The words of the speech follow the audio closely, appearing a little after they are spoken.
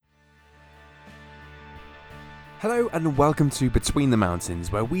Hello and welcome to Between the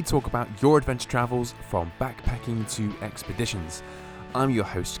Mountains, where we talk about your adventure travels from backpacking to expeditions. I'm your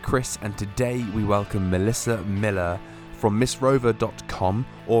host Chris, and today we welcome Melissa Miller from MissRover.com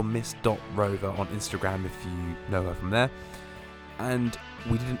or Miss.Rover on Instagram if you know her from there. And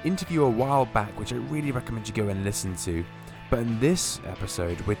we did an interview a while back, which I really recommend you go and listen to. But in this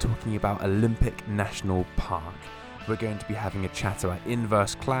episode, we're talking about Olympic National Park. We're going to be having a chat about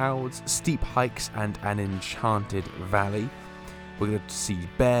inverse clouds, steep hikes, and an enchanted valley. We're going to see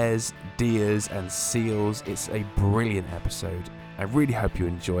bears, deers, and seals. It's a brilliant episode. I really hope you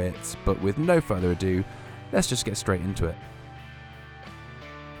enjoy it, but with no further ado, let's just get straight into it.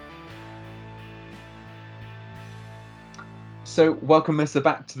 So, welcome, Melissa,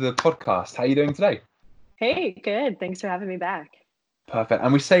 back to the podcast. How are you doing today? Hey, good. Thanks for having me back. Perfect.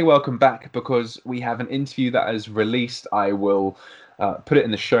 And we say welcome back because we have an interview that is released. I will put it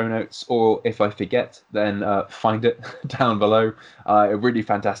in the show notes, or if I forget, then find it down below. A really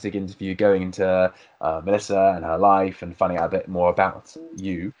fantastic interview going into Melissa and her life and finding out a bit more about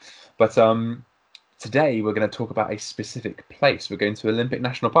you. But today we're going to talk about a specific place. We're going to Olympic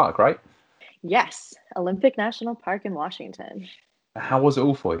National Park, right? Yes, Olympic National Park in Washington. How was it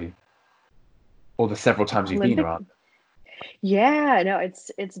all for you? Or the several times you've been around? Yeah, no,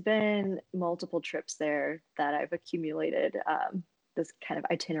 it's been multiple trips there that I've accumulated this kind of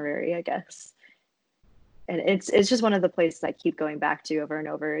itinerary, I guess. And it's just one of the places I keep going back to over and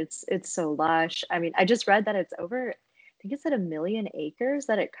over. It's so lush. I mean, I just read that it's over, I think it's at 1 million acres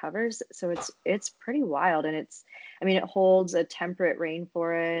that it covers. So it's pretty wild. And it holds a temperate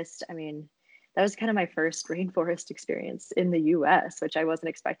rainforest. I mean, that was kind of my first rainforest experience in the US, which I wasn't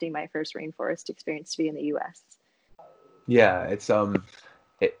expecting my first rainforest experience to be in the US. Yeah, it's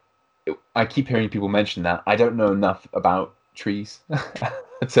I keep hearing people mention that. I don't know enough about trees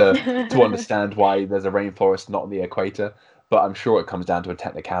to understand why there's a rainforest not on the equator, but I'm sure it comes down to a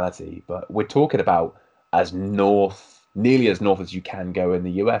technicality. But we're talking about nearly as north as you can go in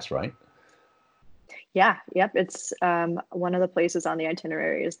the US, right? Yeah, yep. It's one of the places on the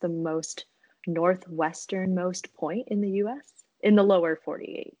itinerary is the most northwesternmost point in the US, in the lower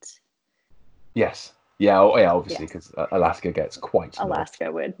 48. Yes. Yeah, obviously, Yes. because Alaska gets quite north.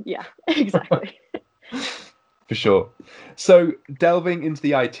 Alaska would, yeah, exactly. For sure. So delving into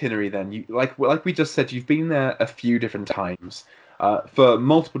the itinerary, then, like we just said, you've been there a few different times, for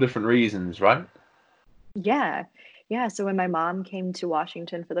multiple different reasons, right? Yeah. Yeah. So when my mom came to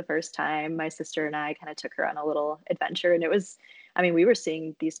Washington for the first time, my sister and I kind of took her on a little adventure. And we were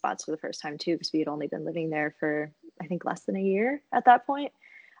seeing these spots for the first time too, because we had only been living there for, I think, less than a year at that point.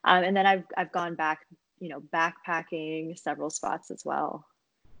 And then I've gone back, backpacking several spots as well,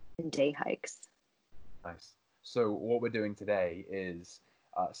 and day hikes. Nice. So what we're doing today is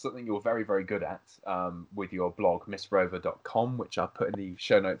something you're very, very good at, with your blog, MissRover.com, which I'll put in the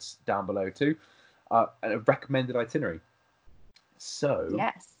show notes down below too, and a recommended itinerary. So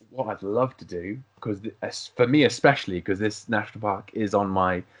Yes. what I'd love to do, because for me especially, because this national park is on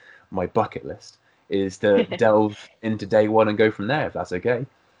my bucket list, is to delve into day one and go from there, if that's okay.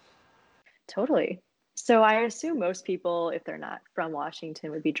 Totally. So I assume most people, if they're not from Washington,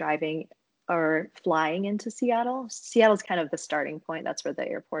 would be driving or flying into Seattle. Seattle's kind of the starting point. That's where the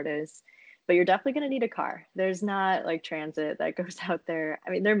airport is. But you're definitely going to need a car. There's not like transit that goes out there. I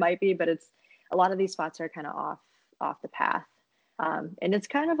mean, there might be, but it's a lot of these spots are kind of off the path. And it's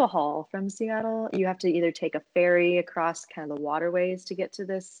kind of a haul from Seattle. You have to either take a ferry across kind of the waterways to get to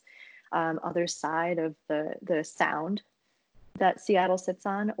this other side of the sound that Seattle sits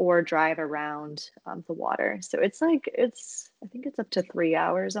on, or drive around the water. So I think it's up to 3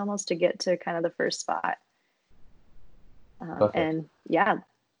 hours almost to get to kind of the first spot. And yeah,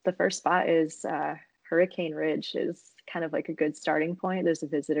 the first spot is Hurricane Ridge is kind of like a good starting point. There's a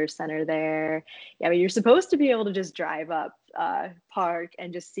visitor center there. Yeah, I mean, you're supposed to be able to just drive up park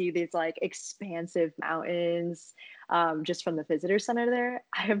and just see these like expansive mountains just from the visitor center there.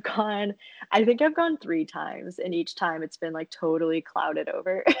 I think I've gone 3 times, and each time it's been like totally clouded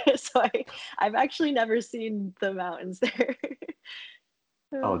over. So I've actually never seen the mountains there.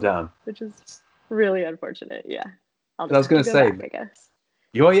 Oh, damn. Which is really unfortunate. Yeah. I'll I was just have going to to go say, back, I guess.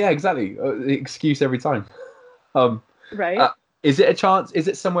 yeah, exactly. The excuse every time. Um, Right? is it a chance? Is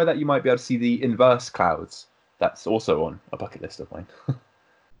it somewhere that you might be able to see the inverse clouds? That's also on a bucket list of mine.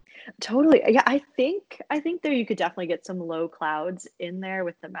 Totally. Yeah, I think there you could definitely get some low clouds in there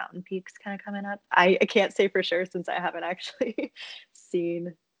with the mountain peaks kind of coming up. I can't say for sure since I haven't actually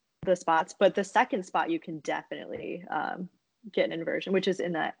seen the spots, but the second spot you can definitely get an inversion, which is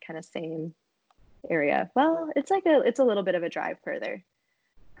in that kind of same area. Well, it's a little bit of a drive further.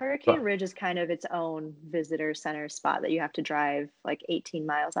 Hurricane But Ridge is kind of its own visitor center spot that you have to drive like 18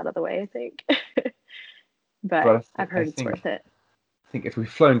 miles out of the way, I think. But I've I heard it's think worth it. if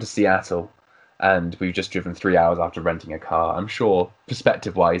we've flown to Seattle and we've just driven 3 hours after renting a car, I'm sure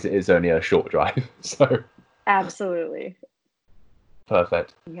perspective-wise it is only a short drive. So Absolutely.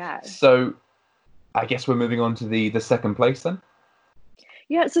 perfect. Yeah. So I guess we're moving on to the second place then.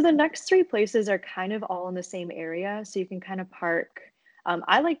 Yeah, so the next three places are kind of all in the same area, so you can kind of park.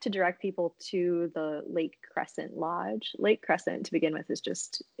 I like to direct people to the Lake Crescent Lodge. Lake Crescent, to begin with, is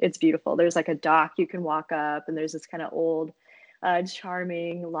just, it's beautiful. There's like a dock you can walk up, and there's this kind of old,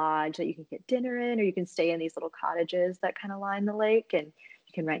 charming lodge that you can get dinner in, or you can stay in these little cottages that kind of line the lake, and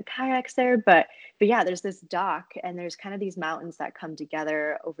you can rent kayaks there. But yeah, there's this dock, and there's kind of these mountains that come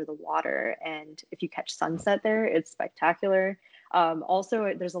together over the water, and if you catch sunset there, it's spectacular.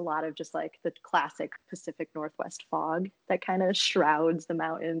 Also, there's a lot of just like the classic Pacific Northwest fog that kind of shrouds the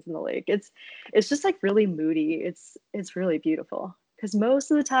mountains and the lake. It's just like really moody. It's really beautiful because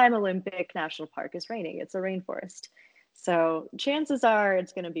most of the time Olympic National Park is raining. It's a rainforest, so chances are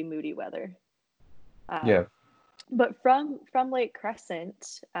it's going to be moody weather. Yeah. But from Lake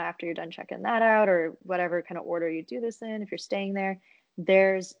Crescent, after you're done checking that out, or whatever kind of order you do this in, if you're staying there,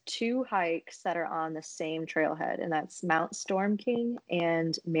 there's two hikes that are on the same trailhead, and that's Mount Storm King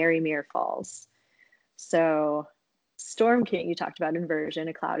and Marymeer Falls. So Storm King, you talked about inversion,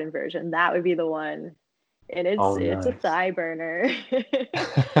 a cloud inversion. That would be the one. And Oh, it's a nice. thigh burner.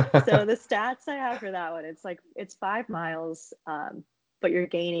 So the stats I have for that one, it's 5 miles, but you're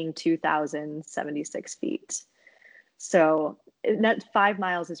gaining 2,076 feet. So that 5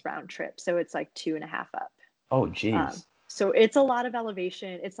 miles is round trip. So it's like 2.5 up. Oh, Um, geez. so it's a lot of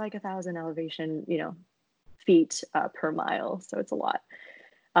elevation. It's like 1,000 elevation, feet per mile. So it's a lot.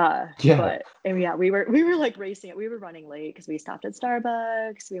 Yeah. But and yeah, we were like racing it. We were running late because we stopped at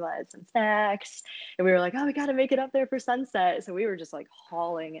Starbucks. We wanted some snacks, and we were like, oh, we got to make it up there for sunset. So we were just like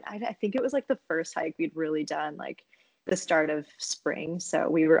hauling, and I think it was like the first hike we'd really done, like the start of spring. So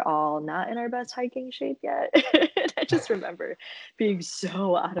we were all not in our best hiking shape yet. I just remember being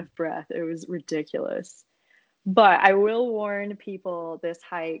so out of breath. It was ridiculous. But I will warn people, this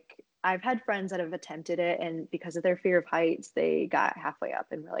hike, I've had friends that have attempted it, and because of their fear of heights, they got halfway up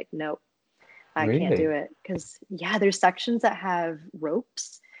and were like, nope, I can't do Really? it. Because, yeah, there's sections that have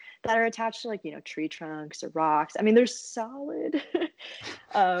ropes that are attached to, like, tree trunks or rocks. I mean, they're solid.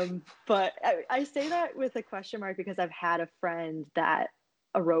 But I say that with a question mark because I've had a friend that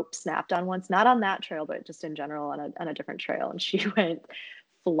a rope snapped on once, not on that trail, but just in general on a different trail. And she went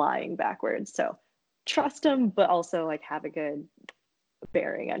flying backwards. So trust them, but also like have a good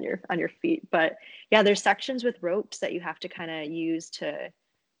bearing on your feet. But yeah, there's sections with ropes that you have to kind of use to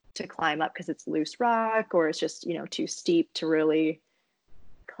climb up because it's loose rock, or it's just too steep to really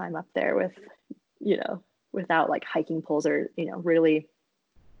climb up there with you know without like hiking poles or really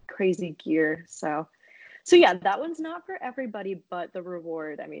crazy gear. So yeah, that one's not for everybody, but the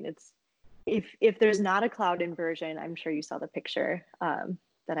reward, I mean, it's if there's not a cloud inversion, I'm sure you saw the picture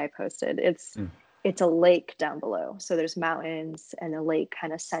that I posted. Mm. It's a lake down below, so there's mountains and a lake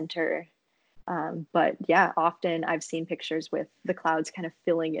kind of center. But yeah, often I've seen pictures with the clouds kind of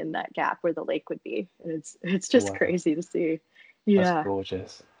filling in that gap where the lake would be, and it's just Wow. crazy to see. That's Yeah,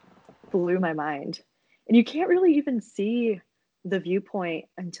 gorgeous. blew my mind. And you can't really even see the viewpoint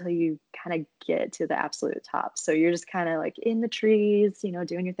until you kind of get to the absolute top. So you're just kind of like in the trees,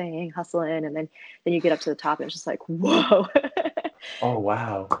 doing your thing, hustling, and then you get up to the top and it's just like, whoa. Oh,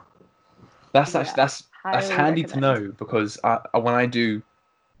 wow. That's actually Yeah, that's highly handy to recommend. know because when I do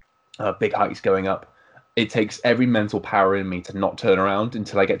big hikes going up, it takes every mental power in me to not turn around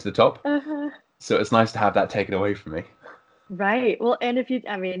until I get to the top. Uh-huh. So it's nice to have that taken away from me. Right. Well, and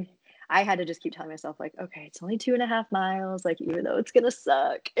I mean, I had to just keep telling myself like, okay, it's only 2.5 miles. Like, even though it's gonna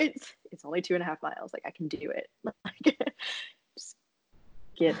suck, it's only 2.5 miles. Like, I can do it. Like, just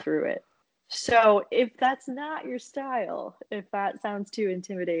get through it. So if that's not your style, if that sounds too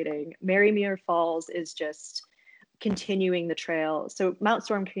intimidating, Marymeer Falls is just continuing the trail. So Mount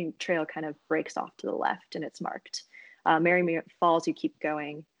Storm King Trail kind of breaks off to the left and it's marked. Marymeer Falls, you keep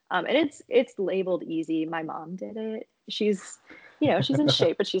going. And it's labeled easy. My mom did it. She's in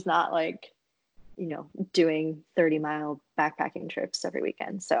shape, but she's not like, doing 30-mile backpacking trips every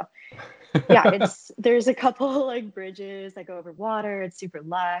weekend. So yeah, there's a couple like bridges that go over water. It's super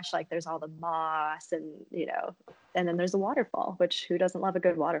lush. Like there's all the moss and then there's a waterfall, which who doesn't love a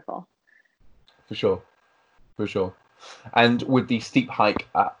good waterfall? For sure, for sure. And with the steep hike,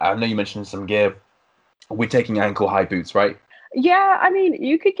 I know you mentioned some gear. We're taking ankle high boots, right? Yeah, I mean,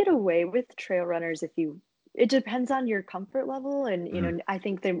 you could get away with trail runners if you it depends on your comfort level. And, you know, I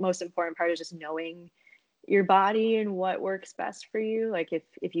think the most important part is just knowing your body and what works best for you. Like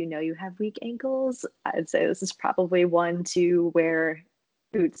if you know you have weak ankles, I'd say this is probably one to wear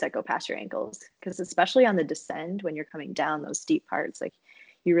boots that go past your ankles. Because especially on the descend, when you're coming down those steep parts, like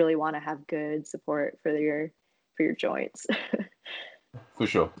you really want to have good support for your joints. For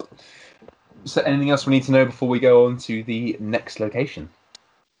sure. So anything else we need to know before we go on to the next location?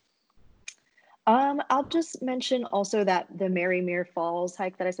 I'll just mention also that the Marymeer Falls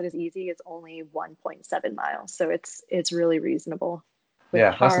hike that I said is easy is only 1.7 miles, so it's really reasonable with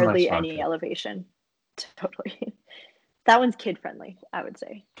Yeah, that's a nice hardly round any trip. elevation. Totally. That one's kid friendly, I would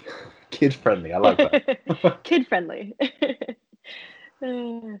say. Kid friendly, I like that. Kid friendly.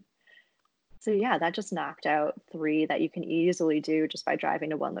 So yeah, that just knocked out 3 that you can easily do just by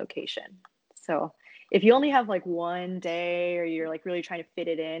driving to one location. So if you only have like one day or you're like really trying to fit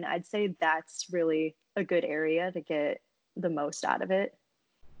it in, I'd say that's really a good area to get the most out of it.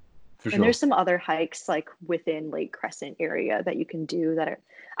 For And sure. there's some other hikes like within Lake Crescent area that you can do that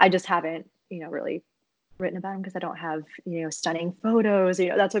I just haven't, really written about them because I don't have, stunning photos.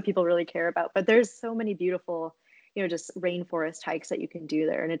 That's what people really care about. But there's so many beautiful, just rainforest hikes that you can do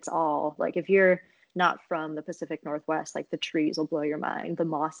there. And it's all like if you're not from the Pacific Northwest, like the trees will blow your mind, the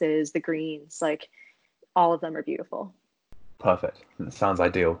mosses, the greens, like all of them are beautiful. Perfect. That sounds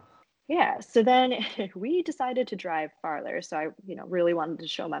ideal. Yeah. So then we decided to drive farther. So I, really wanted to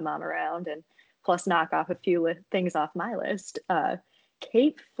show my mom around and plus knock off a few things off my list.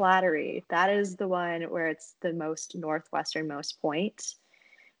 Cape Flattery, that is the one where it's the most northwesternmost point,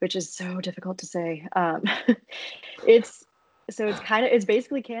 which is so difficult to say. It's it's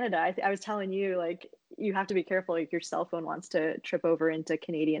basically Canada. I was telling you, like, you have to be careful if your cell phone wants to trip over into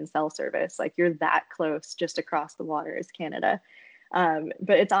Canadian cell service. Like, you're that close just across the water is Canada. But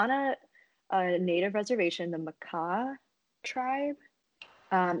it's on a native reservation, the Makah tribe.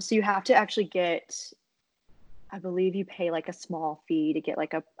 So you have to actually get, I believe you pay like a small fee to get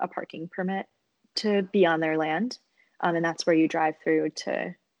like a parking permit to be on their land. And that's where you drive through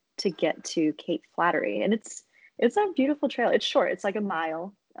to get to Cape Flattery. And it's a beautiful trail. It's short, it's like a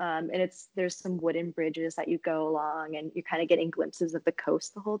mile. And there's some wooden bridges that you go along and you're kind of getting glimpses of the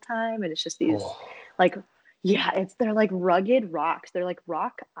coast the whole time. And it's just these Oh, like they're like rugged rocks. They're like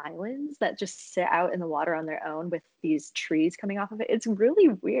rock islands that just sit out in the water on their own with these trees coming off of it. It's really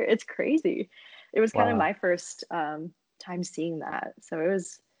weird. It's crazy. It was kind of wow. my first time seeing that. So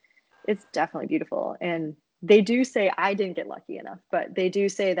it's definitely beautiful. And they do say, I didn't get lucky enough, but they do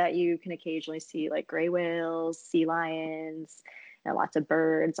say that you can occasionally see like gray whales, sea lions, and lots of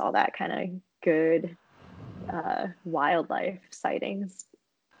birds, all that kind of good wildlife sightings.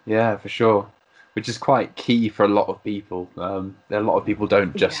 Yeah, for sure. Which is quite key for a lot of people. A lot of people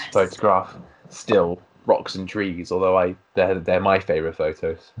don't just Yes. photograph still rocks and trees, although they're my favorite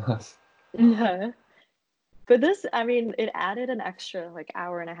photos. Yeah. But this, I mean, it added an extra like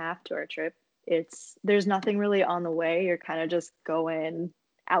hour and a half to our trip. There's nothing really on the way. You're kind of just going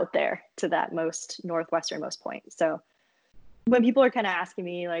out there to that most northwesternmost point. So when people are kind of asking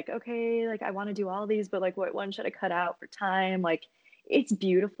me like, okay, like I want to do all these, but like what one should I cut out for time? Like it's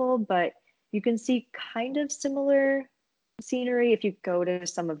beautiful, but you can see kind of similar scenery if you go to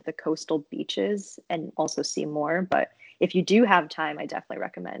some of the coastal beaches and also see more. But if you do have time, I definitely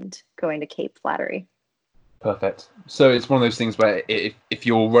recommend going to Cape Flattery. Perfect. So it's one of those things where if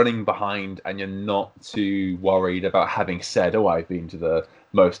you're running behind and you're not too worried about having said, "Oh, I've been to the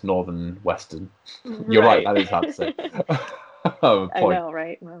most northern western," you're right. Right. That is hard to say. I Point. know,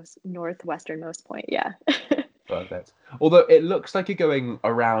 right? Most northwesternmost point. Yeah. Perfect. Although it looks like you're going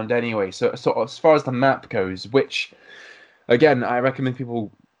around anyway. So as far as the map goes, which again, I recommend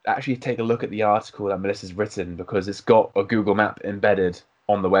people actually take a look at the article that Melissa's written because it's got a Google map embedded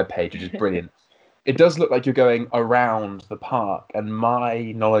on the webpage, which is brilliant. It does look like you're going around the park, and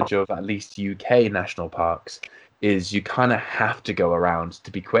my knowledge of at least UK national parks is you kind of have to go around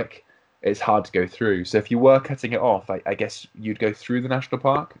to be quick. It's hard to go through. So if you were cutting it off, I guess you'd go through the national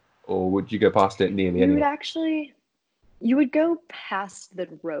park, or would you go past it nearly You would anyway? actually You would go past the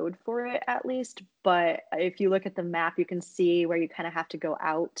road for it at least, but if you look at the map, you can see where you kind of have to go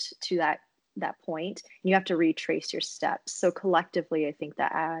out to that point. You have to retrace your steps. So collectively, I think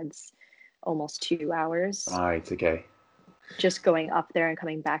that adds almost 2 hours Right. Okay. just going up there and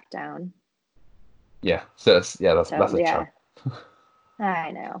coming back down. Yeah. So that's So a chunk. yeah,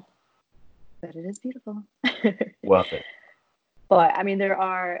 I know, but it is beautiful. Worth it. But I mean,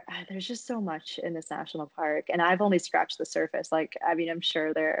 there's just so much in this national park, and I've only scratched the surface. Like, I mean, I'm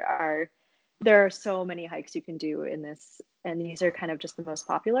sure there are so many hikes you can do in this, and these are kind of just the most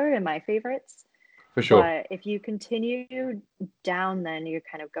popular and my favorites. For sure. But if you continue down, then you're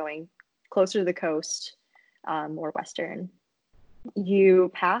kind of going closer to the coast, more western.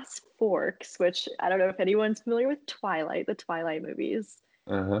 You pass Forks, which I don't know if anyone's familiar with Twilight, the Twilight movies.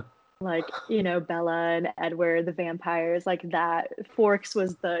 Uh-huh. Like, Bella and Edward, the vampires, like that. Forks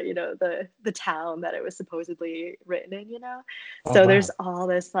was the town that it was supposedly written in. Oh So there's wow. all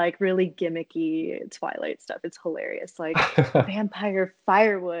this like really gimmicky Twilight stuff. It's hilarious. Like vampire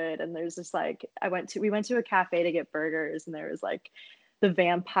firewood, and there's this like we went to a cafe to get burgers, and there was like the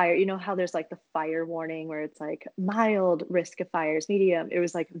vampire, how there's like the fire warning where it's like mild risk of fires, medium. It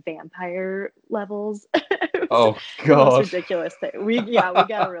was like vampire levels. It was Oh the most God. ridiculous thing. We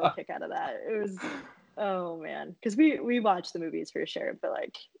got a real kick out of that. It was, oh man, because we watched the movies for sure, but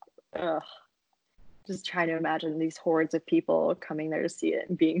like, ugh, just trying to imagine these hordes of people coming there to see it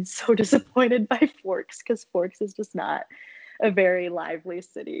and being so disappointed by Forks, because Forks is just not a very lively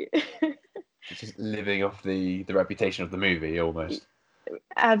city. Just living off the reputation of the movie almost.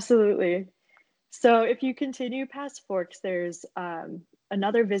 Absolutely. So if you continue past Forks, there's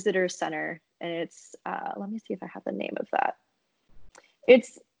another visitor center, and it's let me see if I have the name of that.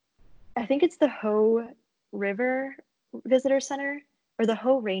 It's I think it's the Hoh River Visitor Center or the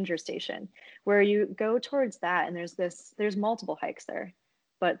Hoh Ranger Station, where you go towards that, and there's multiple hikes there,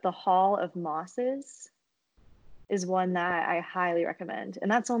 but the Hall of Mosses is one that I highly recommend,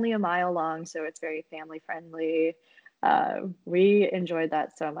 and that's only a mile long, so it's very family friendly. We enjoyed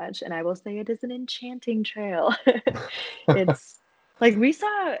that so much, and I will say it is an enchanting trail. It's like we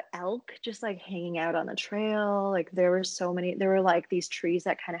saw elk just like hanging out on the trail. Like there were like these trees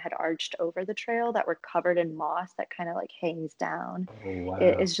that kind of had arched over the trail that were covered in moss that kind of like hangs down. Oh wow.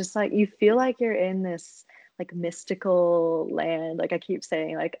 It's just like you feel like you're in this like mystical land. Like I keep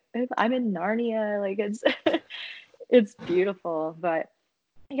saying, like I'm in Narnia. Like it's it's beautiful. But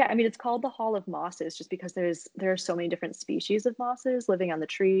yeah, I mean, it's called the Hall of Mosses just because there are so many different species of mosses living on the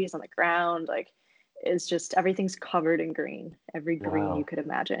trees, on the ground. Like, it's just everything's covered in green. Every green you Wow. could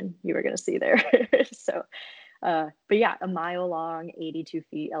imagine you were going to see there. So, but yeah, a mile long, 82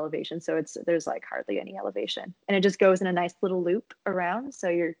 feet elevation. So there's like hardly any elevation, and it just goes in a nice little loop around. So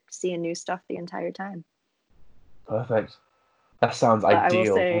you're seeing new stuff the entire time. Perfect. That sounds But I will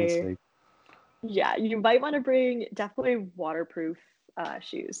ideal, say, honestly. yeah, you might want to bring definitely waterproof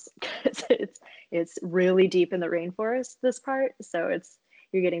shoes because it's really deep in the rainforest this part, so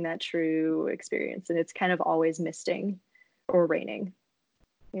you're getting that true experience, and it's kind of always misting or raining.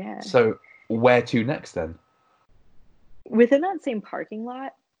 Yeah, So where to next then? within that same parking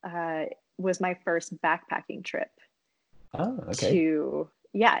lot uh, was my first backpacking trip Oh, okay. to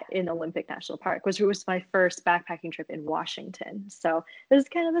in Olympic National Park, which was my first backpacking trip in Washington. So it was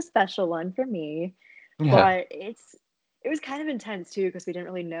kind of a special one for me. Yeah. But it was kind of intense too because we didn't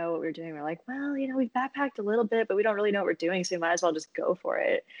really know what we were doing. We're like, well, we've backpacked a little bit, but we don't really know what we're doing, so we might as well just go for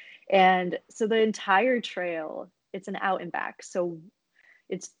it. And so the entire trail, it's an out and back. So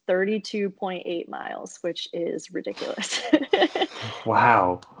it's 32.8 miles, which is ridiculous.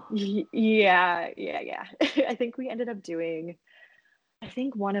 Wow. Yeah. I think we ended up doing, I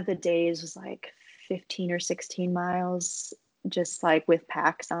think one of the days was like 15 or 16 miles, just like with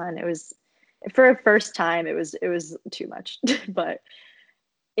packs on. It was for a first time, it was too much. But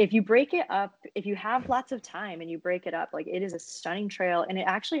if you break it up, if you have lots of time and you break it up, like it is a stunning trail, and it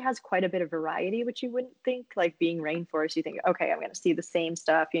actually has quite a bit of variety, which you wouldn't think. Like being rainforest, you think, okay, I'm going to see the same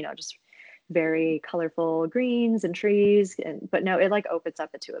stuff, just very colorful greens and trees, but no, it like opens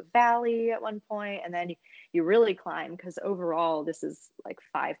up into a valley at one point, and then you really climb because overall this is like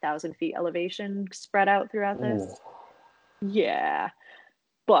 5,000 feet elevation spread out throughout Oh, this. Yeah,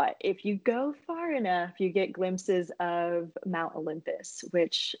 but if you go far enough, you get glimpses of Mount Olympus,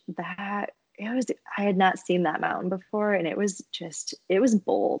 which that it was I had not seen that mountain before, and it was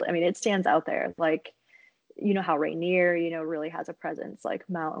bold. I mean, it stands out there. Like, how Rainier, really has a presence. Like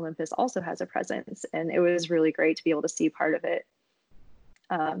Mount Olympus also has a presence, and it was really great to be able to see part of it.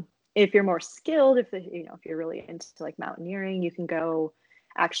 If you're more skilled, if you're really into like mountaineering, you can go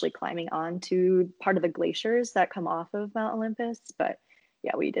actually climbing onto part of the glaciers that come off of Mount Olympus. But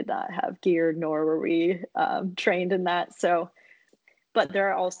yeah, we did not have gear, nor were we trained in that. So, but there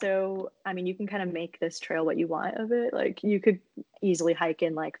are also, I mean, you can kind of make this trail what you want of it. Like you could easily hike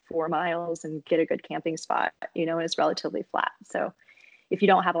in like 4 miles and get a good camping spot, and it's relatively flat. So if you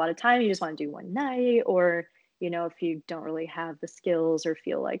don't have a lot of time, you just want to do one night, or if you don't really have the skills or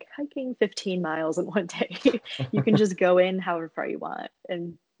feel like hiking 15 miles in one day, you can just go in however far you want.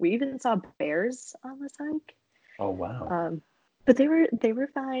 And we even saw bears on this hike. oh wow. Um, but they were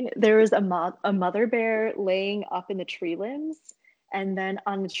fine. There was a mother bear laying up in the tree limbs, And then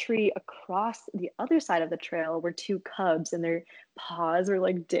on the tree across the other side of the trail were two cubs, and their paws were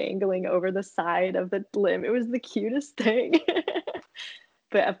like dangling over the side of the limb. It was the cutest thing.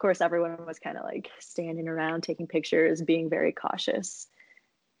 But of course, everyone was kind of like standing around, taking pictures, being very cautious.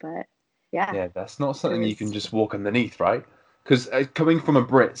 But yeah, Yeah, that's not it something you can was, just walk underneath, right? Because coming from a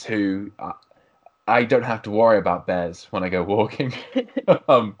Brit who I don't have to worry about bears when I go walking.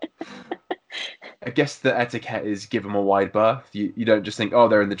 um, I guess the etiquette is give them a wide berth. You don't just think, oh,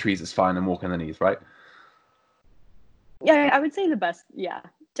 they're in the trees, it's fine, I'm walking underneath, right? yeah, I would say the best. Yeah,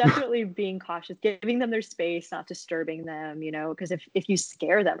 definitely being cautious, giving them their space, not disturbing them, because if you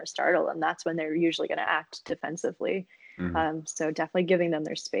scare them or startle them, that's when they're usually going to act defensively. Mm. So definitely giving them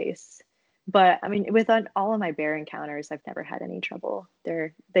their space. But I mean, with all of my bear encounters, I've never had any trouble.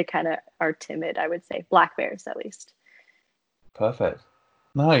 They kind of are timid, I would say, black bears at least. Perfect.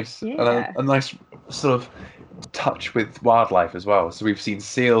 Nice. And Yeah. a nice sort of touch with wildlife as well. So we've seen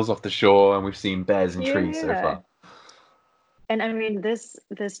seals off the shore and we've seen bears in trees so Yeah. far. And I mean, this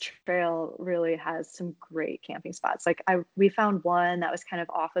trail really has some great camping spots. Like we found one that was kind of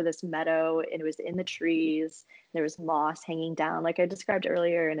off of this meadow, and it was in the trees. There was moss hanging down, like I described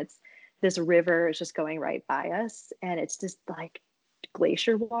earlier, and it's this river is just going right by us, and it's just like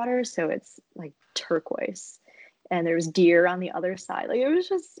glacier water, so it's like turquoise. And there was deer on the other side. Like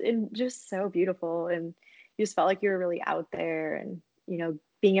just so beautiful, and you just felt like you were really out there, and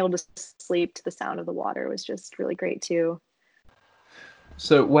being able to sleep to the sound of the water was just really great too.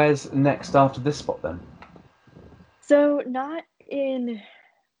 So where's next after this spot then? So not in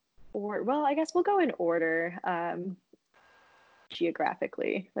or well, I guess we'll go in order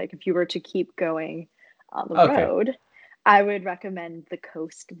geographically. Like if you were to keep going on the Okay. road, I would recommend the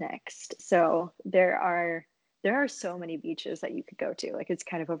coast next. So there are so many beaches that you could go to. Like it's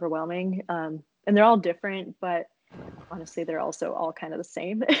kind of overwhelming. And they're all different, but honestly, they're also all kind of the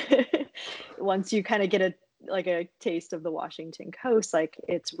same. Once you kind of get a taste of the Washington coast, like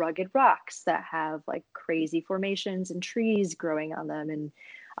it's rugged rocks that have like crazy formations and trees growing on them, and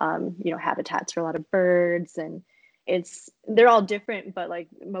habitats for a lot of birds, and they're all different, but like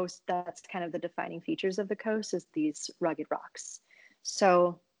most that's kind of the defining features of the coast is these rugged rocks.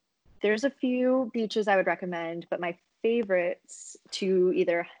 So there's a few beaches I would recommend, but my favorites to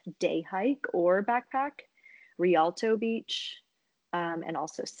either day hike or backpack, Rialto Beach, and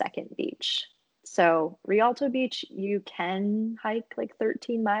also Second Beach. So Rialto Beach, you can hike like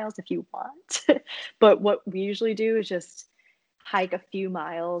 13 miles if you want, but what we usually do is just hike a few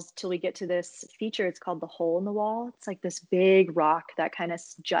miles till we get to this feature. It's called the Hole in the Wall. It's like this big rock that kind of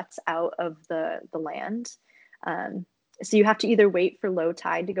juts out of the land. Um, so you have to either wait for low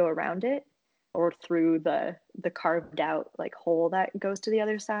tide to go around it, or through the carved out like hole that goes to the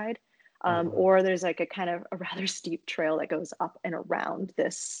other side. Oh, Or there's like a kind of a rather steep trail that goes up and around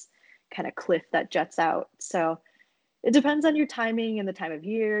this kind of cliff that juts out. So it depends on your timing and the time of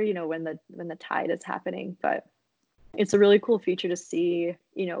year, when the tide is happening. But it's a really cool feature to see,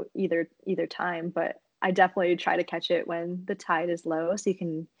 either time. But I definitely try to catch it when the tide is low, so you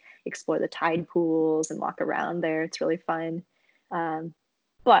can explore the tide pools and walk around there. It's really fun. Um,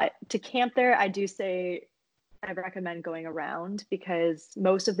 but to camp there, I do say I recommend going around, because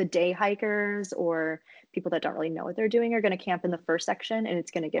most of the day hikers or people that don't really know what they're doing are going to camp in the first section, and it's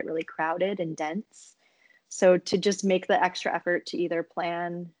going to get really crowded and dense. So to just make the extra effort to either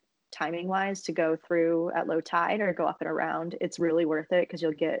plan timing wise to go through at low tide or go up and around, it's really worth it because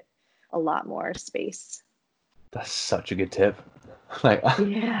you'll get a lot more space. that's such a good tip. Like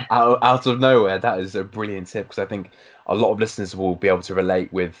Yeah. out of nowhere, that is a brilliant tip because I think a lot of listeners will be able to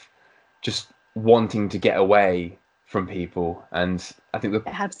relate with just wanting to get away from people. And I think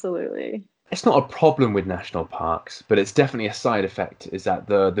Absolutely. it's not a problem with national parks, but it's definitely a side effect is that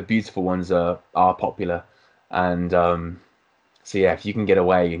the beautiful ones are popular. And so yeah, if you can get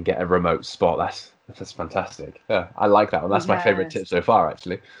away and get a remote spot, that's fantastic. Yeah, I like that one. That's my favorite Yes. tip so far,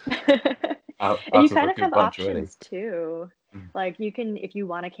 actually, And you out of a kind of good have bunch already. options too. Mm. Like you can, if you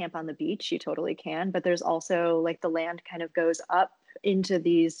want to camp on the beach, you totally can, but there's also like the land kind of goes up into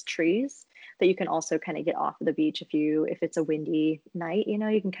these trees that you can also kind of get off of the beach if it's a windy night,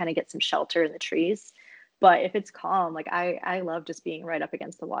 you can kind of get some shelter in the trees. But if it's calm, like I love just being right up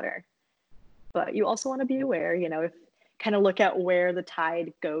against the water. But you also want to be aware, if kind of look at where the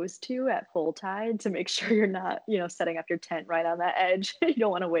tide goes to at full tide to make sure you're not, setting up your tent right on that edge. You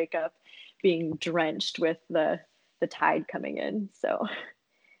don't want to wake up being drenched with the tide coming in. So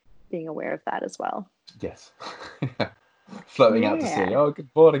being aware of that as well. Yes. Floating out to sea. Yeah. Oh, good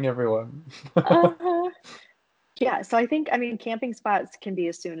morning, everyone. Uh-huh. Yeah. So I mean, camping spots can be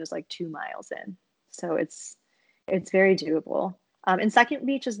as soon as like 2 miles in. So it's very doable. And Second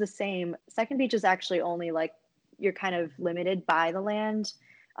Beach is the same. Second Beach is actually only like you're kind of limited by the land.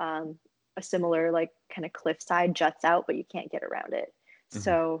 Um, a similar like kind of cliffside juts out, but you can't get around it. Mhm.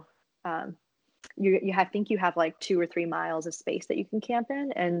 So um, I think you have like 2 or 3 miles of space that you can camp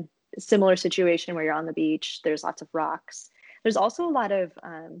in, and similar situation where you're on the beach. There's lots of rocks. There's also a lot of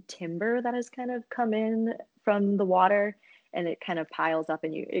timber that has kind of come in from the water, and it kind of piles up,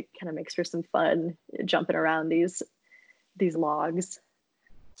 and it kind of makes for some fun jumping around these logs.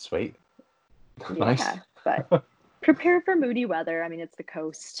 Sweet. Nice. Yeah, but prepare for moody weather. I mean, it's the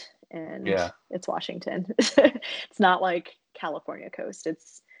coast and Yeah. it's Washington. It's not like California coast.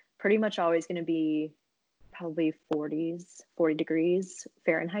 It's pretty much always going to be probably 40 degrees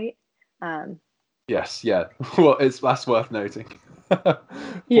Fahrenheit. Um, Yes, yeah. Well, that's worth noting. 40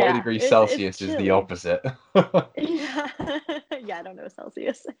 yeah, degrees it's Celsius is the chilly. opposite. Yeah, yeah, I don't know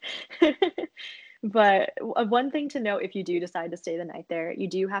Celsius. But one thing to note if you do decide to stay the night there, you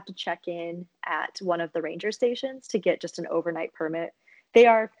do have to check in at one of the ranger stations to get just an overnight permit. They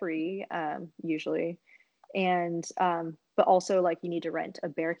are free, usually. And but also like you need to rent a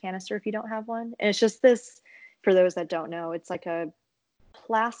bear canister if you don't have one. And it's just this, for those that don't know, it's like a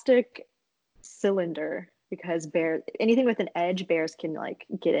plastic cylinder because anything with an edge bears can like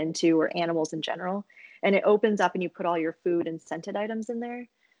get into, or animals in general, and it opens up and you put all your food and scented items in there,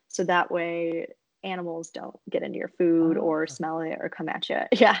 so that way animals don't get into your food Ah. or smell it or come at you.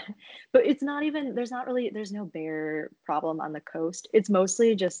 Yeah, but it's not even, there's no bear problem on the coast. It's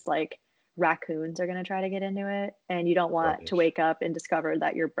mostly just like raccoons are going to try to get into it, and you don't want to Rubbish. wake up and discover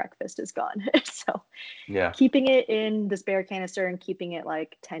that your breakfast is gone. So Yeah. keeping it in the spare canister and keeping it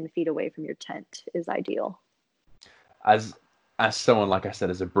like 10 feet away from your tent is ideal. As as someone, like I said,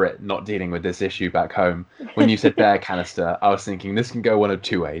 as a Brit, not dealing with this issue back home, when you said bear canister, I was thinking this can go one of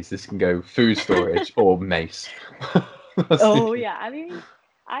two ways. This can go food storage or mace. I was Oh, thinking, yeah. I mean,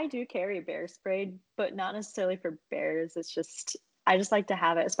 I do carry bear spray, but not necessarily for bears. It's just, I just like to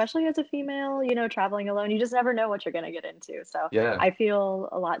have it, especially as a female, traveling alone. You just never know what you're going to get into. So yeah. I feel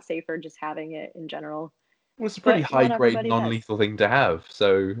a lot safer just having it in general. Well, it's a pretty But high not grade, everybody non does. lethal thing to have,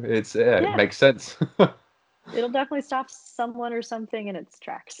 so it Yeah, makes sense. it'll definitely stop someone or something in its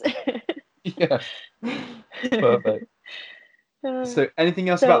tracks. Yeah. Perfect. Uh, So, anything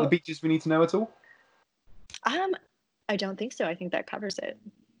else about the so, beaches we need to know at all? um, I don't think so. I think that covers it.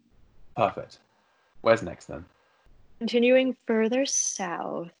 Perfect. Where's next then? Continuing further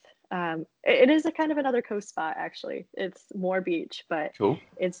south, it is a kind of another coast spot, actually. It's more beach, but Cool.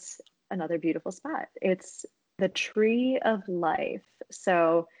 it's another beautiful spot. It's the Tree of Life.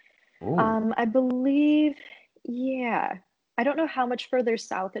 So, Oh. I believe, yeah, I don't know how much further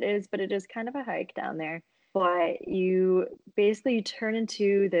south it is, but it is kind of a hike down there. But you basically turn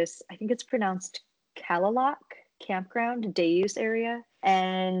into this, I think it's pronounced Kalaloch campground day use area.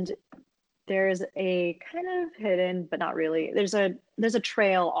 And there's a kind of hidden, but not really. There's a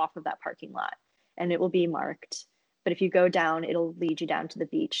trail off of that parking lot, and it will be marked. But if you go down, it'll lead you down to the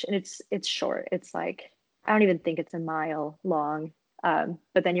beach, and it's short. It's like, I don't even think it's a mile long.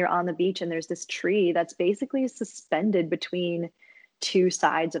 But then you're on the beach, and there's this tree that's basically suspended between two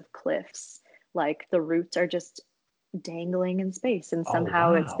sides of cliffs. Like the roots are just dangling in space, and Oh,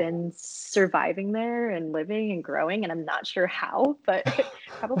 somehow it's wow. been surviving there and living and growing, and I'm not sure how, but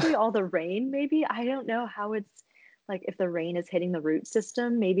probably all the rain. Maybe, I don't know how it's, like, if the rain is hitting the root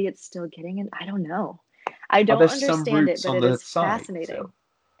system, maybe it's still getting in. I don't know. I Are don't there some understand it, roots but on it the is side fascinating. still?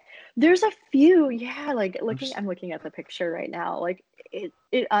 There's a few, yeah, like I'm just, I'm looking at the picture right now. Like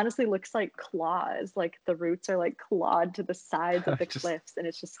it honestly looks like claws. Like the roots are like clawed to the sides of I'm the just cliffs, and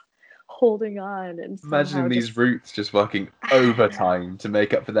it's just holding on and imagining somehow these just, roots just working I don't know. overtime to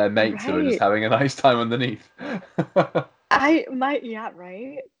make up for their mates who are just Right. having a nice time underneath. Yeah,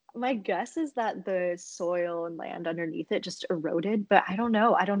 right. My guess is that the soil and land underneath it just eroded, but I don't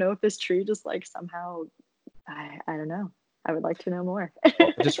know. I don't know if this tree just like somehow, I don't know. I would like to know more.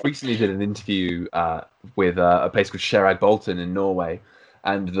 Well, I just recently did an interview with a place called Sherag Bolton in Norway,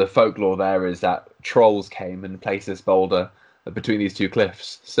 and the folklore there is that trolls came and placed this boulder between these two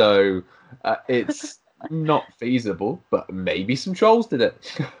cliffs. So it's not feasible, but maybe some trolls did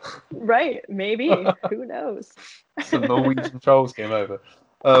it. Right, maybe. Who knows? Some Norwegian trolls came over.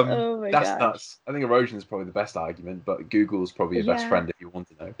 Um, Oh my that's gosh. nuts. I think erosion is probably the best argument, but Google's probably your best Yeah. friend if you want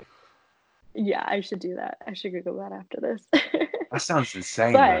to know. Yeah, I should do that. I should Google that after this. That sounds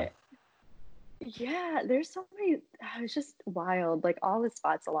insane, man. But yeah, there's so many, it's just wild. Like all the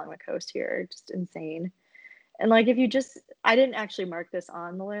spots along the coast here are just insane. And like if you just, I didn't actually mark this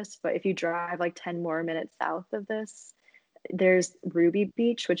on the list, but if you drive like 10 more minutes south of this, There's Ruby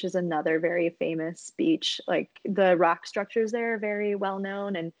Beach, which is another very famous beach. Like the rock structures there are very well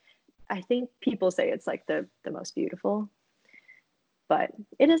known, and I think people say it's like the most beautiful. But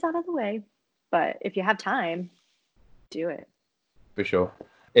it is out of the way. But if you have time, do it. For sure.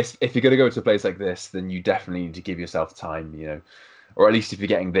 If you're going to go to a place like this, then you definitely need to give yourself time, or at least if you're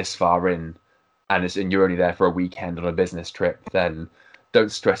getting this far in and you're only there for a weekend on a business trip, then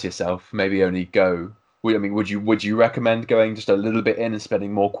don't stress yourself. Maybe only go. Would you recommend going just a little bit in and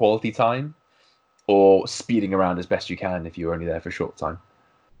spending more quality time, or speeding around as best you can if you're only there for a short time?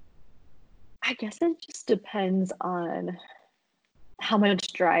 I guess it just depends on how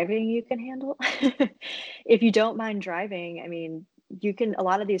much driving you can handle. If you don't mind driving, I mean, you can, a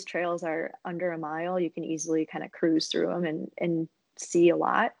lot of these trails are under a mile. You can easily kind of cruise through them and see a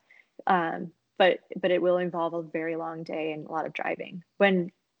lot. But it will involve a very long day and a lot of driving.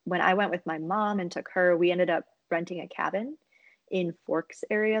 When I went with my mom and took her, we ended up renting a cabin in Forks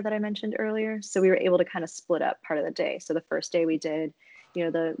area that I mentioned earlier. So we were able to kind of split up part of the day. So the first day we did,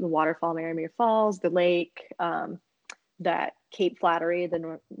 the waterfall, Maramere Falls, the lake, that Cape Flattery,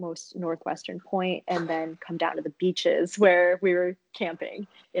 the most northwestern point, and then come down to the beaches where we were camping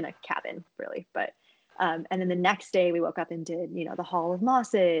in a cabin, really. But and then the next day we woke up and did, the Hall of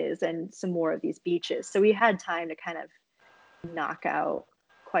Mosses and some more of these beaches. So we had time to kind of knock out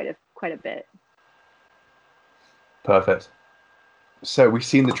quite a bit. Perfect. So we've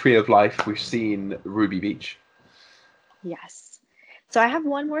seen the Tree of Life. We've seen Ruby Beach. Yes. So I have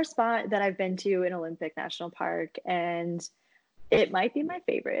one more spot that I've been to in Olympic National Park, and it might be my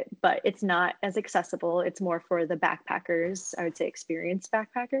favorite, but it's not as accessible. It's more for the backpackers, I would say experienced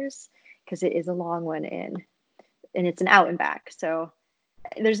backpackers, because it is a long one in, and it's an out and back. So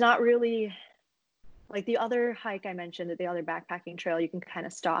there's not really like the other hike I mentioned, the other backpacking trail, you can kind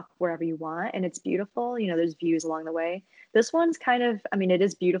of stop wherever you want and it's beautiful. There's views along the way. This one's kind of, I mean, it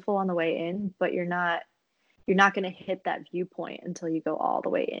is beautiful on the way in, but you're not going to hit that viewpoint until you go all the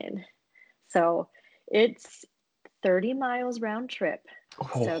way in. So it's 30 miles round trip.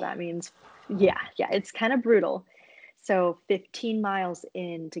 Oh. So that means, yeah, it's kind of brutal. So 15 miles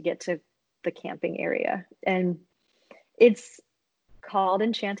in to get to the camping area. And it's called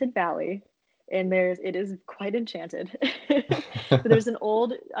Enchanted Valley. And it is quite enchanted. But there's an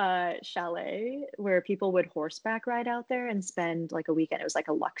old chalet where people would horseback ride out there and spend like a weekend. It was like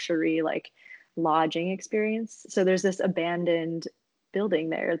a luxury, like lodging experience. So there's this abandoned building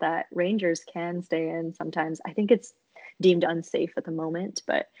there that rangers can stay in sometimes. I think it's deemed unsafe at the moment,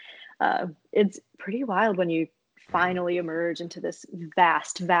 but it's pretty wild when you finally emerge into this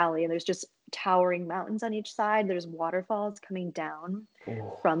vast valley and there's just towering mountains on each side. There's waterfalls coming down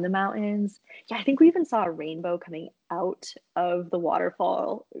from the mountains. Yeah, I think we even saw a rainbow coming out of the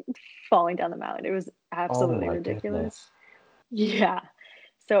waterfall falling down the mountain. It was absolutely ridiculous. Goodness. Yeah.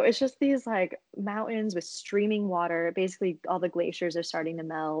 So it's just these like mountains with streaming water. Basically, all the glaciers are starting to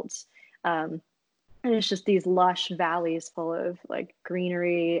melt. And it's just these lush valleys full of like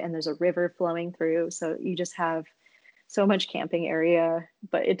greenery, and there's a river flowing through. So you just have so much camping area,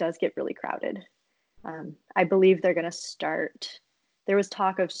 but it does get really crowded. I believe they're going to start. There was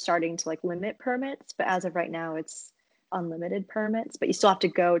talk of starting to like limit permits, but as of right now, it's unlimited permits. But you still have to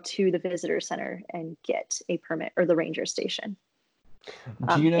go to the visitor center and get a permit, or the ranger station.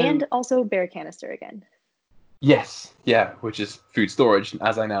 Do you know? And also bear canister again. Yes, yeah, which is food storage,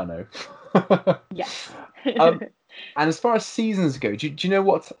 as I now know. Yes. And as far as seasons go, do you know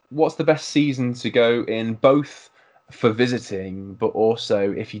what's the best season to go in, both for visiting, but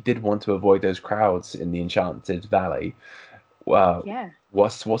also if you did want to avoid those crowds in the Enchanted Valley? Wow. Yeah.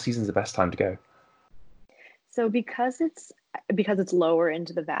 What season's the best time to go? So because it's lower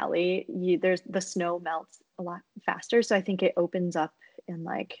into the valley, there's the snow melts a lot faster. So I think it opens up in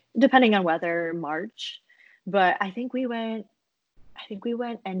like, depending on weather, March. But I think we went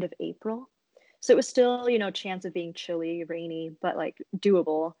end of April. So it was still, chance of being chilly, rainy, but like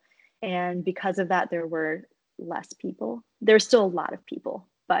doable. And because of that, there were less people. There's still a lot of people.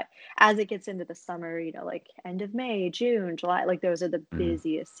 But as it gets into the summer, like end of May, June, July, like those are the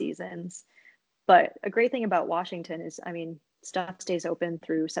busiest seasons. But a great thing about Washington is, I mean, stuff stays open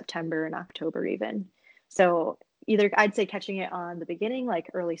through September and October even. So either I'd say catching it on the beginning,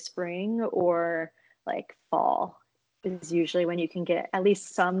 like early spring, or like fall is usually when you can get at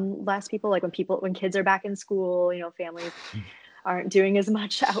least some less people. Like when kids are back in school, families aren't doing as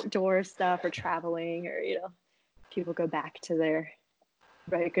much outdoor stuff or traveling, or, people go back to their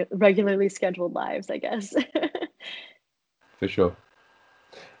regularly scheduled lives, I guess. For sure.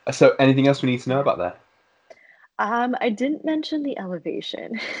 So anything else we need to know about that? I didn't mention the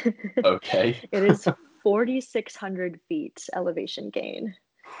elevation. Okay. It is 4,600 feet elevation gain.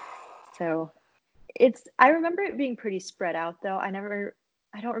 So I remember it being pretty spread out though. I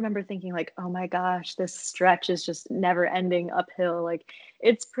don't remember thinking like, oh my gosh, this stretch is just never ending uphill. Like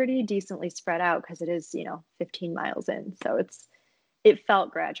it's pretty decently spread out because it is, 15 miles in. So it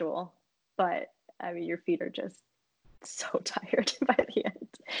felt gradual, but I mean, your feet are just so tired by the end.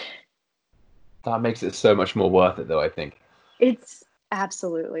 That makes it so much more worth it, though, I think. It's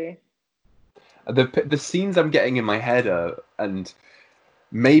absolutely. The scenes I'm getting in my head are, and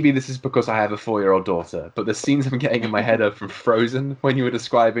maybe this is because I have a 4-year-old daughter, but the scenes I'm getting in my head are from Frozen when you were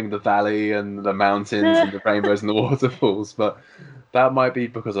describing the valley and the mountains and the rainbows and the waterfalls. But that might be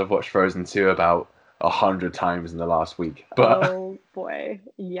because I've watched Frozen 2 about 100 times in the last week. But Oh boy.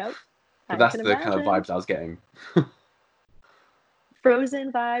 Yep. but I that's can the kind of imagine. vibes I was getting.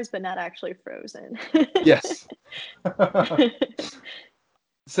 Frozen vibes, but not actually frozen. Yes.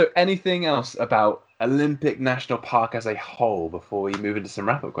 So, anything else about Olympic National Park as a whole before we move into some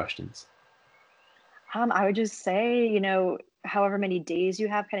wrap-up questions? I would just say, however many days you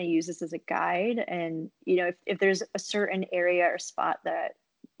have, kind of use this as a guide. And, if there's a certain area or spot that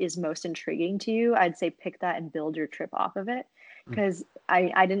is most intriguing to you, I'd say pick that and build your trip off of it. Mm. Because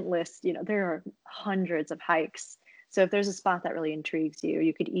I didn't list, there are hundreds of hikes. So if there's a spot that really intrigues you,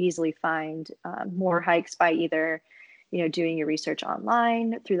 you could easily find more hikes by either, doing your research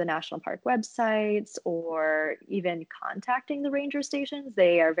online through the national park websites or even contacting the ranger stations.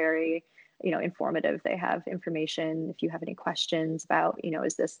 They are very informative. They have information if you have any questions about,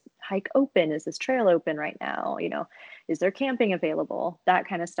 is this hike open? Is this trail open right now? Is there camping available? That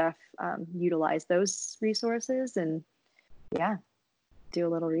kind of stuff. Utilize those resources and yeah, do a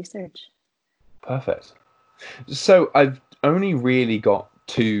little research. Perfect. So I've only really got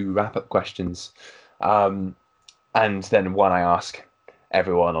 2 wrap-up questions, and then one I ask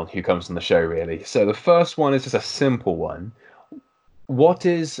everyone on who comes on the show, really. So the first one is just a simple one. What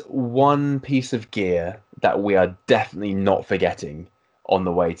is one piece of gear that we are definitely not forgetting on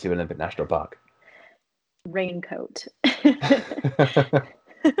the way to Olympic National Park? Raincoat.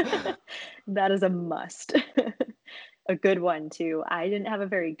 That is a must. A good one too. I didn't have a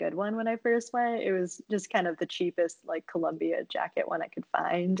very good one when I first went. It was just kind of the cheapest like Columbia jacket one I could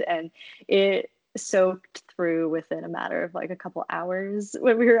find, and it soaked through within a matter of like a couple hours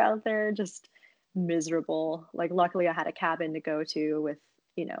when we were out there. Just miserable. Like luckily I had a cabin to go to with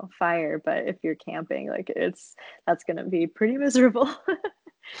fire, but if you're camping, like that's gonna be pretty miserable.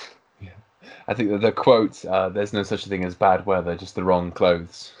 Yeah. I think that the quote, "There's no such thing as bad weather, just the wrong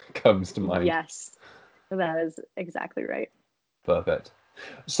clothes," comes to mind. Yes, that is exactly right. Perfect.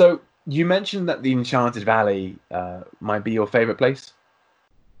 So you mentioned that the Enchanted Valley might be your favorite place.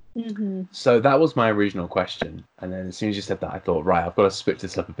 Hmm. So that was my original question, and then as soon as you said that, I thought, right, I've got to switch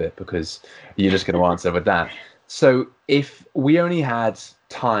this up a bit because you're just going to answer with that. So if we only had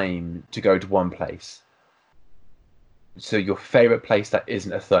time to go to one place, so your favorite place that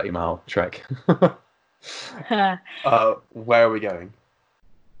isn't a 30-mile trek, where are we going?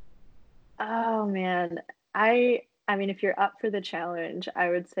 Oh man, I mean, if you're up for the challenge, I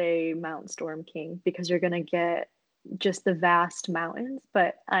would say Mount Storm King because you're gonna get just the vast mountains.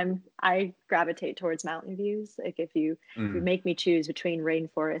 But I gravitate towards mountain views. Like if you Mm, make me choose between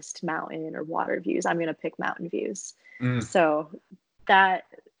rainforest, mountain, or water views, I'm gonna pick mountain views. mm, So that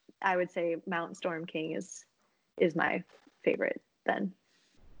I would say Mount Storm King is my favorite then.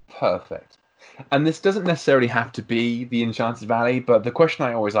 perfect. And this doesn't necessarily have to be the Enchanted Valley, but the question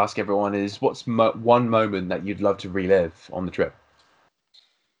I always ask everyone is, what's one moment that you'd love to relive on the trip?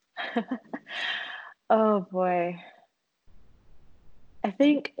 Oh boy. I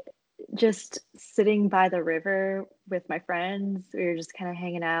think just sitting by the river with my friends, we were just kind of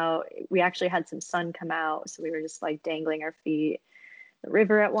hanging out. We actually had some sun come out, so we were just like dangling our feet the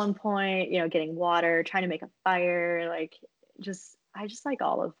river at one point, getting water, trying to make a fire, like I just like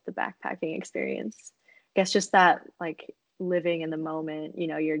all of the backpacking experience. I guess just that like living in the moment,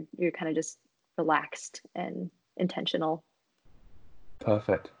 you're kind of just relaxed and intentional.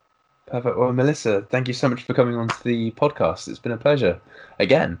 Perfect. Perfect. Well, Melissa, thank you so much for coming on to the podcast. It's been a pleasure.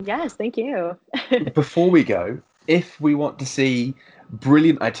 Again, Yes, thank you. before we go, if we want to see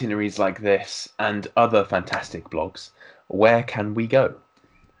brilliant itineraries like this and other fantastic blogs, where can we go?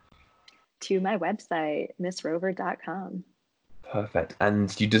 To my website, missrover.com. Perfect.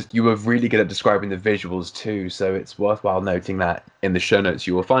 And you were really good at describing the visuals too, so it's worthwhile noting that in the show notes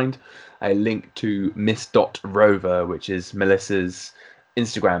you will find a link to Miss Dot Rover, which is Melissa's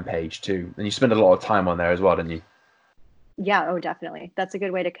Instagram page too. And you spend a lot of time on there as well, don't you? Yeah, oh, definitely. That's a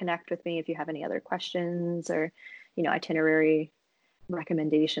good way to connect with me if you have any other questions or, itinerary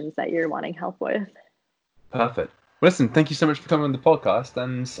recommendations that you're wanting help with. Perfect. Well, listen, thank you so much for coming on the podcast,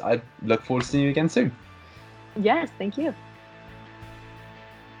 and I look forward to seeing you again soon. Yes, thank you.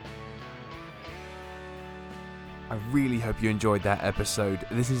 I really hope you enjoyed that episode.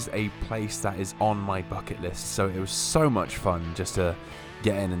 This is a place that is on my bucket list, so it was so much fun just to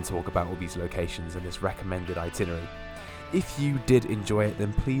get in and talk about all these locations and this recommended itinerary. If you did enjoy it,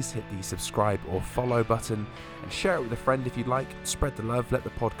 then please hit the subscribe or follow button and share it with a friend if you'd like. Spread the love, let the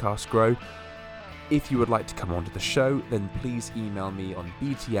podcast grow. If you would like to come onto the show, then please email me on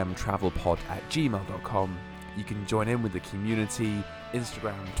btmtravelpod@gmail.com. You can join in with the community,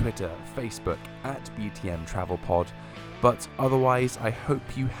 Instagram, Twitter, Facebook @BTMTravelPod. But otherwise, I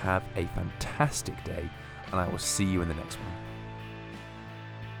hope you have a fantastic day, and I will see you in the next one.